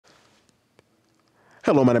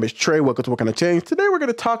Hello, my name is Trey. Welcome to What Kind of Change. Today we're going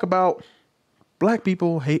to talk about black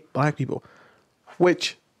people hate black people,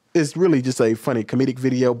 which is really just a funny comedic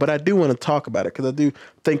video, but I do want to talk about it because I do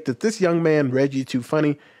think that this young man, Reg Too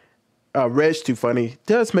Funny,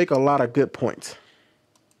 does make a lot of good points.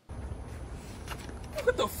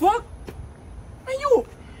 What the fuck? Man, you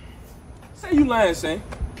say you lying, Shane.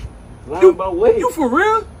 Lying about what? You for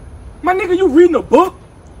real? My nigga, you reading a book?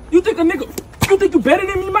 You think you better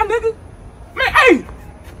than me, my nigga? Man, hey!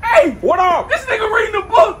 What up? This nigga reading a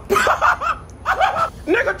book!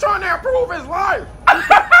 Nigga trying to improve his life.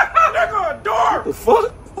 Nigga a dork. The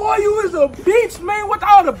fuck? Boy, you is a bitch, man. What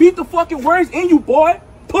all the beat the fucking words in you, boy?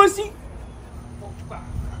 Pussy.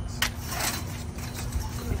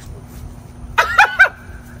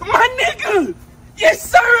 My nigga!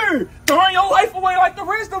 Yes, sir! Throwing your life away like the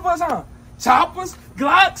rest of us, huh? Choppers,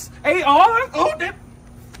 Glocks, ARs, oh, that.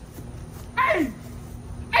 Hey!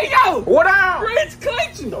 Hey, yo! What up? Rich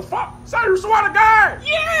Clinton! The fuck? Say you swear to God.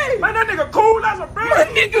 Yeah! Man, that nigga cool as a My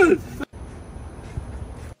bitch.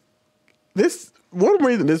 nigga! One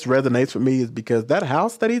reason this resonates with me is because that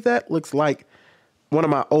house that he's at looks like one of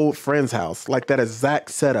my old friend's house, like that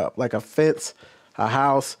exact setup, like a fence, a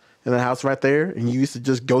house, and a house right there. And you used to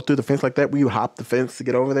just go through the fence like that. We would hop the fence to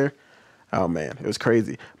get over there. Oh man, it was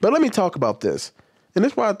crazy. But let me talk about this. And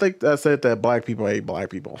this is why I think I said that black people hate black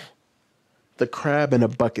people. The crab in a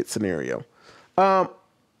bucket scenario.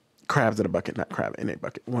 Crabs in a bucket, not crab in a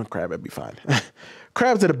bucket. One crab would be fine.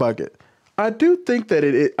 Crabs in a bucket. I do think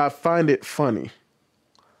that I find it funny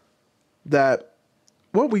that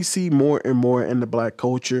what we see more and more in the black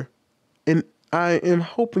culture, and I am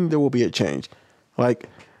hoping there will be a change. Like,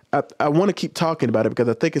 I want to keep talking about it because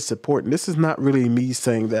I think it's important. This is not really me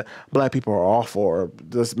saying that black people are awful or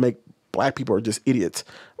just make black people are just idiots.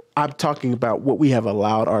 I'm talking about what we have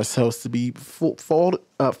allowed ourselves to be fallen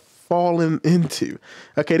into.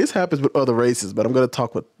 Okay, this happens with other races, but I'm going to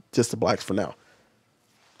talk with just the blacks for now.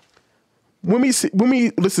 When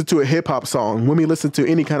we listen to a hip hop song, when we listen to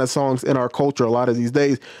any kind of songs in our culture, a lot of these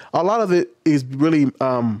days, a lot of it is really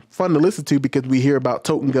fun to listen to because we hear about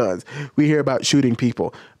toting guns, we hear about shooting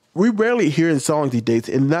people. We rarely hear in songs these days,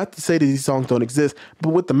 and not to say that these songs don't exist, but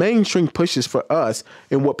what the mainstream pushes for us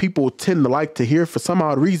and what people tend to like to hear for some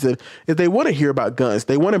odd reason is they want to hear about guns.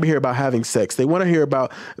 They want to hear about having sex. They want to hear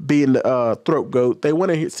about being the throat goat. They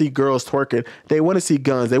want to see girls twerking. They want to see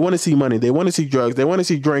guns. They want to see money. They want to see drugs. They want to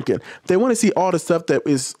see drinking. They want to see all the stuff that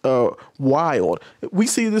is wild. We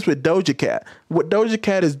see this with Doja Cat. What Doja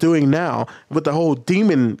Cat is doing now with the whole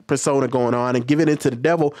demon persona going on and giving it to the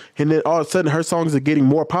devil, and then all of a sudden her songs are getting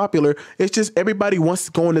more popular. It's just everybody wants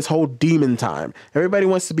to go in this whole demon time. Everybody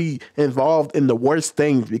wants to be involved in the worst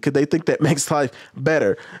things because they think that makes life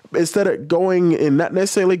better. Instead of going and not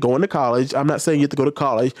necessarily going to college, I'm not saying you have to go to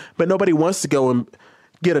college, but nobody wants to go and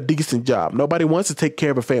get a decent job. Nobody wants to take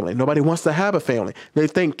care of a family. Nobody wants to have a family. They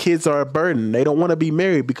think kids are a burden. They don't want to be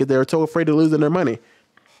married because they're so afraid of losing their money.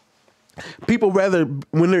 People rather,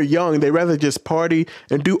 when they're young, they rather just party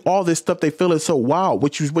and do all this stuff they feel is so wild,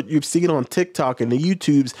 which is what you've seen on TikTok and the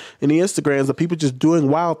YouTubes and the Instagrams of people just doing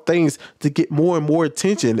wild things to get more and more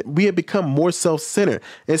attention. We have become more self-centered.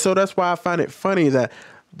 And so that's why I find it funny that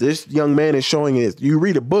this young man is showing it. You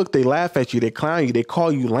read a book, they laugh at you, they clown you, they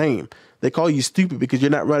call you lame. They call you stupid because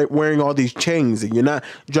you're not wearing all these chains and you're not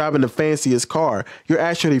driving the fanciest car. You're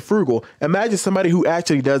actually frugal. Imagine somebody who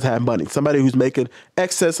actually does have money, somebody who's making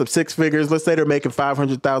excess of six figures. Let's say they're making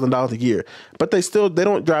 $500,000 a year, but they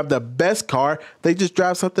don't drive the best car. They just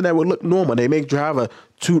drive something that would look normal. They may drive a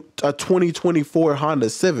 2024 Honda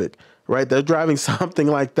Civic, right? They're driving something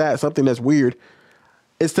like that, something that's weird,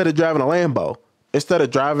 instead of driving a Lambo. Instead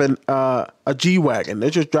of driving a G-Wagon, they're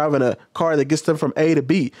just driving a car that gets them from A to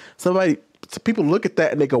B. People look at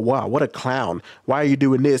that and they go, wow, what a clown. Why are you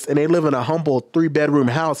doing this? And they live in a humble 3-bedroom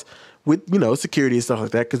house with, security and stuff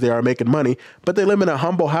like that because they are making money. But they live in a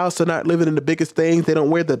humble house. They're not living in the biggest things. They don't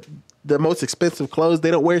wear the most expensive clothes.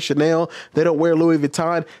 They don't wear Chanel. They don't wear Louis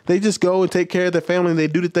Vuitton. They just go and take care of their family and they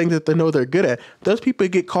do the things that they know they're good at. Those people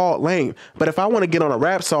get called lame. But if I want to get on a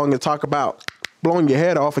rap song and talk about blowing your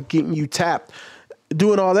head off and getting you tapped,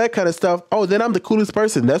 doing all that kind of stuff, oh, then I'm the coolest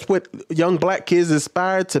person. That's what young black kids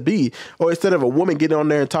aspire to be. Or instead of a woman getting on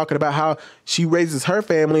there and talking about how she raises her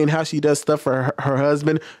family and how she does stuff for her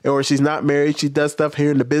husband, or she's not married, she does stuff here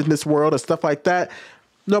in the business world or stuff like that.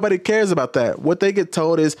 Nobody cares about that. What they get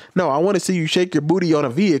told is, no, I want to see you shake your booty on a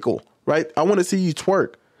vehicle, right? I want to see you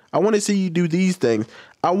twerk. I want to see you do these things.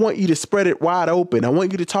 I want you to spread it wide open. I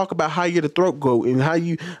want you to talk about how you're the throat goat and how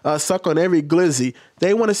you suck on every glizzy.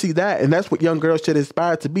 They want to see that, and that's what young girls should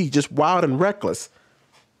aspire to be, just wild and reckless.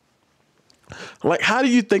 Like, how do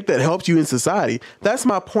you think that helps you in society? That's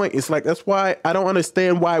my point. It's like, that's why I don't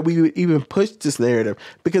understand why we would even push this narrative,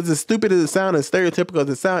 because as stupid as it sounds and stereotypical as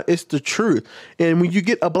it sounds, it's the truth. And when you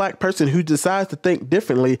get a black person who decides to think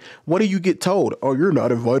differently, what do you get told? Oh, you're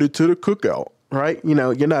not invited to the cookout. Right? You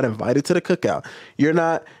know, you're not invited to the cookout. You're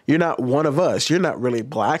not one of us. You're not really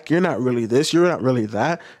black. You're not really this. You're not really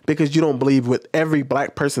that, because you don't believe what every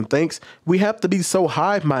black person thinks. We have to be so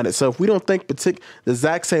hive-minded. So if we don't think the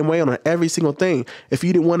exact same way on every single thing, if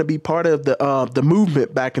you didn't want to be part of the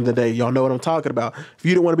movement back in the day, y'all know what I'm talking about. If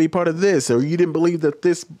you didn't want to be part of this, or you didn't believe that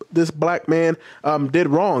this black man did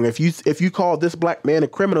wrong, if you call this black man a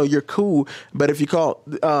criminal, you're cool. But if you call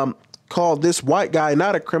this white guy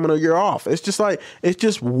not a criminal, you're off. It's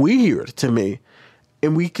just weird to me.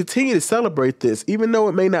 And we continue to celebrate this, even though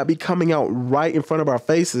it may not be coming out right in front of our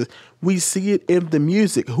faces. We see it in the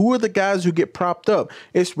music. Who are the guys who get propped up?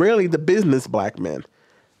 It's rarely the business black men.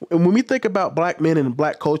 And when we think about black men and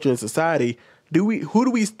black culture and society, who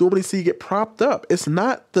do we normally see get propped up? It's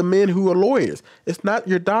not the men who are lawyers. It's not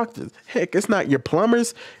your doctors. Heck, it's not your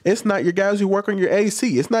plumbers. It's not your guys who work on your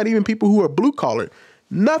AC. It's not even people who are blue collar.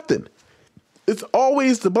 Nothing. It's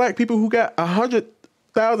always the black people who got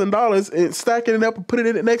 $100,000 and stacking it up and putting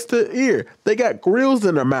it next to ear. They got grills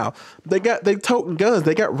in their mouth. They toting guns.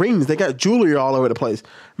 They got rings. They got jewelry all over the place.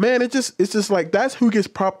 Man, it's just like, that's who gets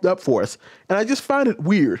propped up for us. And I just find it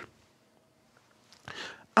weird.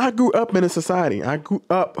 I grew up in a society. I grew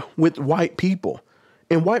up with white people,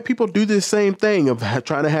 and white people do this same thing of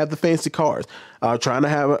trying to have the fancy cars, trying to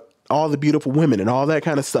have all the beautiful women and all that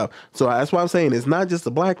kind of stuff. So that's why I'm saying it's not just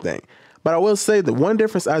a black thing. But I will say the one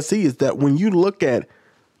difference I see is that when you look at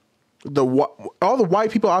all the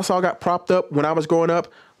white people I saw got propped up when I was growing up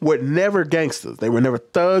were never gangsters. They were never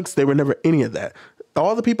thugs. They were never any of that.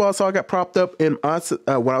 All the people I saw got propped up when I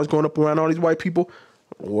was growing up around all these white people,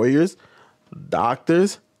 lawyers,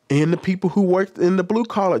 doctors, and the people who worked in the blue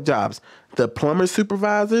collar jobs, the plumber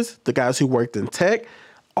supervisors, the guys who worked in tech,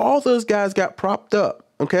 all those guys got propped up.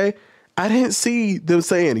 Okay. I didn't see them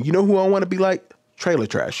saying, you know who I want to be like? Trailer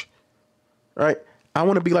trash. Right? I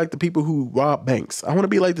want to be like the people who rob banks. I want to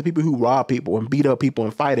be like the people who rob people and beat up people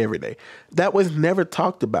and fight every day. That was never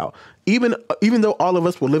talked about. Even though all of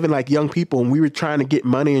us were living like young people and we were trying to get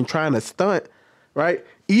money and trying to stunt, right?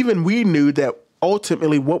 Even we knew that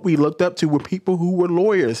ultimately what we looked up to were people who were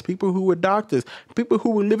lawyers, people who were doctors, people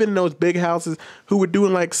who were living in those big houses, who were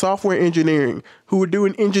doing like software engineering, who were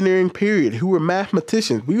doing engineering period, who were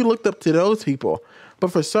mathematicians. We looked up to those people.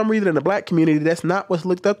 But for some reason in the black community, that's not what's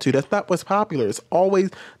looked up to. That's not what's popular. It's always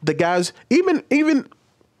the guys, even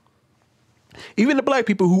the black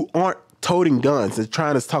people who aren't toting guns and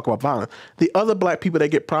trying to talk about violence. The other black people that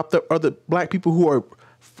get propped up are the black people who are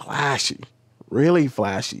flashy, really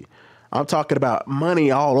flashy. I'm talking about money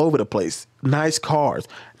all over the place. Nice cars,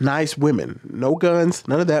 nice women, no guns,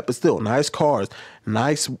 none of that, but still nice cars,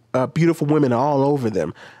 nice, beautiful women all over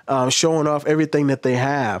them, showing off everything that they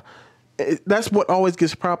have. That's what always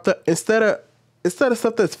gets propped up instead of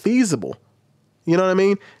stuff that's feasible. You know what I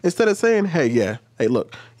mean? Instead of saying, hey,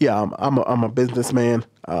 look, I'm a businessman.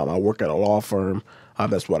 I work at a law firm.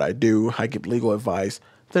 That's what I do. I give legal advice.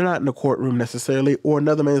 They're not in the courtroom necessarily. Or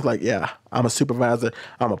another man's like, I'm a supervisor.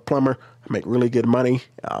 I'm a plumber. I make really good money.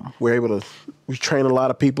 We train a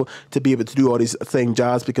lot of people to be able to do all these same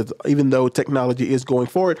jobs, because even though technology is going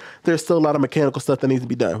forward, there's still a lot of mechanical stuff that needs to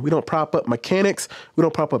be done. We don't prop up mechanics. We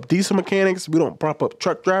don't prop up diesel mechanics. We don't prop up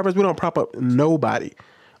truck drivers. We don't prop up nobody.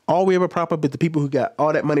 All we ever prop up is the people who got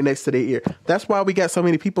all that money next to their ear. That's why we got so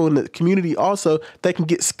many people in the community also that can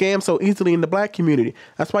get scammed so easily in the black community.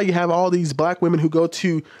 That's why you have all these black women who go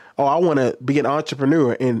to, I want to be an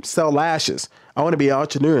entrepreneur and sell lashes. I want to be an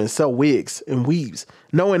entrepreneur and sell wigs and weaves,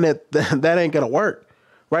 knowing that that ain't going to work,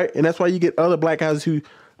 right? And that's why you get other black guys who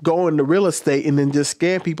go into real estate and then just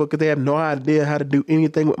scam people because they have no idea how to do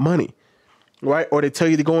anything with money. Right? Or they tell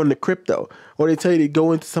you to go into crypto, or they tell you to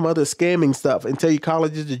go into some other scamming stuff and tell you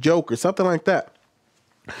college is a joke or something like that.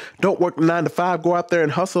 Don't work 9 to 5, go out there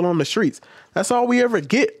and hustle on the streets. That's all we ever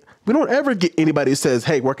get. We don't ever get anybody who says,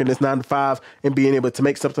 hey, working this 9 to 5 and being able to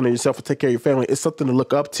make something of yourself and take care of your family is something to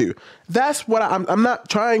look up to. That's what I'm not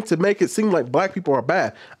trying to make it seem like black people are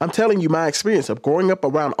bad. I'm telling you my experience of growing up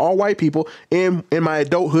around all white people and in my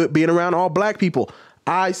adulthood being around all black people.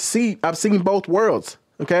 I've seen both worlds.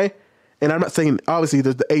 Okay. And I'm not saying, obviously,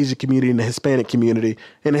 there's the Asian community and the Hispanic community.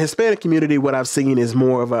 In the Hispanic community, what I've seen is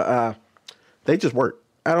more of they just work.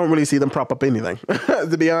 I don't really see them prop up anything.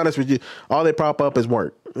 To be honest with you, all they prop up is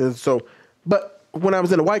work. And so, but when I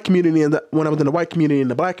was in the white community and the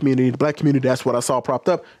black community, that's what I saw propped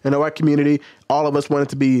up. In the white community, all of us wanted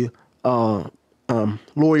to be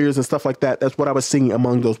lawyers and stuff like that. That's what I was seeing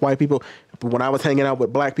among those white people. But when I was hanging out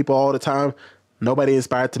with black people all the time, nobody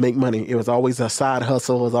inspired to make money. It was always a side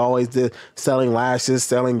hustle. It was always selling lashes,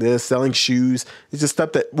 selling this, selling shoes. It's just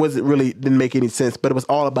stuff that didn't make any sense. But it was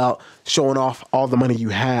all about showing off all the money you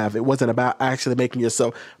have. It wasn't about actually making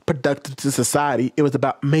yourself productive to society. It was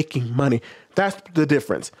about making money. That's the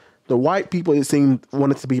difference. The white people, it seemed,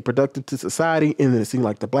 wanted to be productive to society, and then it seemed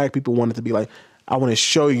like the black people wanted to be like, I want to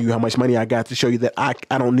show you how much money I got to show you that I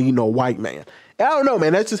don't need no white man. I don't know,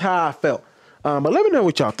 man. That's just how I felt. But let me know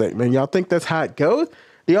what y'all think, man. Y'all think that's how it goes?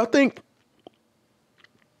 Do y'all think?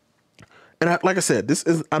 And like I said,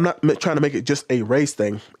 I'm not trying to make it just a race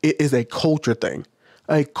thing. It is a culture thing.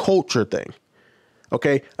 A culture thing.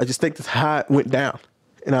 Okay? I just think that's how it went down.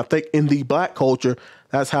 And I think in the black culture,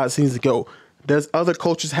 that's how it seems to go. Does other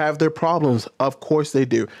cultures have their problems? Of course they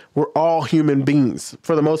do. We're all human beings.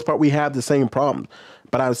 For the most part, we have the same problems.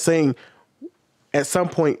 But I was saying, at some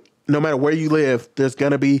point, no matter where you live, there's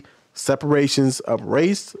going to be separations of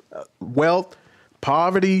race, wealth,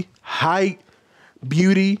 poverty, height,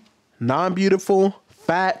 beauty, non-beautiful,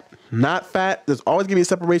 fat, not fat. There's always going to be a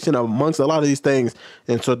separation amongst a lot of these things.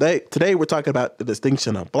 And so today we're talking about the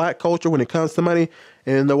distinction of black culture when it comes to money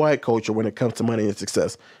and the white culture when it comes to money and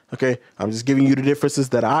success. Okay, I'm just giving you the differences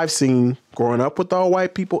that I've seen growing up with all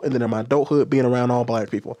white people and then in my adulthood being around all black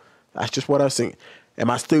people. That's just what I've seen. Am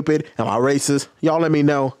I stupid? Am I racist? Y'all let me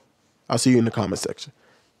know. I'll see you in the comment section.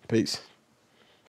 Peace.